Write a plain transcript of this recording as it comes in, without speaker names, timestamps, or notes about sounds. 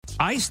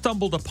I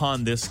stumbled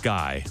upon this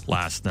guy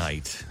last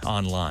night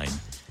online,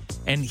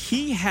 and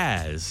he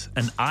has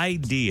an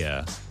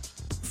idea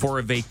for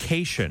a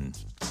vacation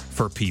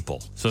for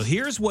people. So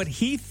here's what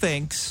he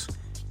thinks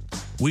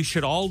we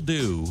should all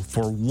do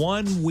for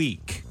 1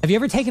 week. Have you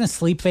ever taken a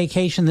sleep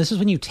vacation? This is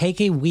when you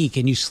take a week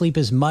and you sleep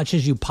as much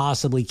as you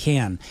possibly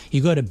can.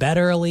 You go to bed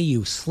early,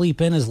 you sleep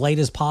in as late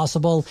as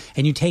possible,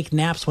 and you take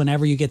naps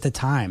whenever you get the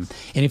time.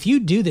 And if you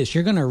do this,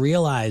 you're going to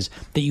realize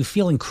that you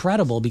feel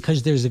incredible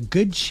because there's a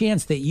good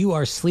chance that you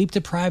are sleep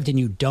deprived and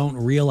you don't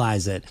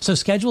realize it. So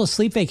schedule a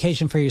sleep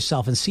vacation for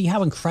yourself and see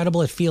how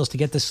incredible it feels to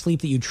get the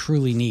sleep that you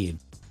truly need.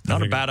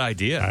 Not a bad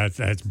idea.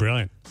 That's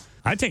brilliant.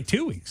 I'd take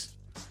 2 weeks.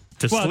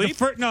 To sleep?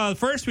 The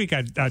first week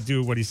I'd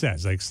do what he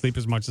says, like sleep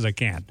as much as I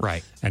can.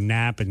 Right. And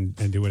nap and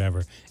do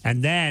whatever.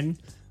 And then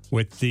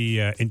with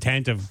the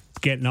intent of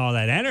getting all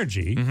that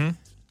energy,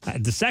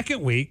 the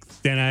second week,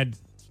 then I'd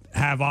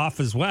have off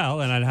as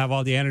well, and I'd have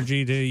all the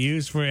energy to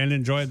use for and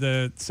enjoy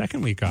the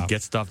second week off.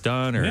 Get stuff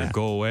done or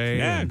go away.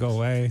 Yeah, go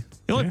away.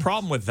 The only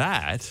problem with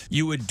that,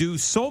 you would do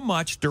so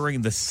much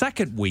during the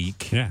second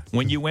week. Yeah.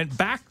 When you went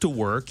back to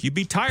work, you'd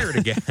be tired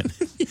again.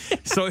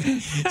 So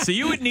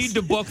you would need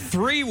to book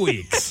 3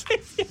 weeks.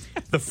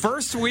 The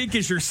first week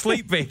is your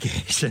sleep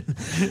vacation.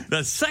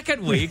 The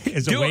second week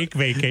is a wake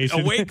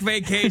vacation. A wake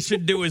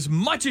vacation. Do as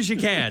much as you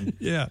can.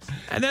 Yeah.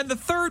 And then the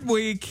third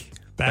week,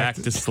 back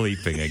to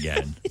sleeping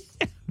again.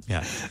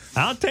 Yeah.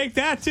 I'll take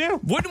that too.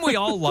 Wouldn't we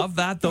all love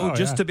that, though, Oh,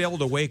 to be able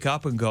to wake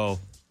up and go,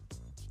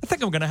 I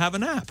think I'm going to have a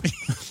nap.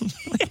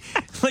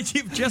 like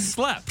you've just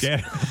slept. Yeah.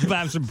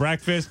 Have some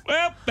breakfast.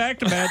 Well, back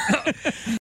to bed.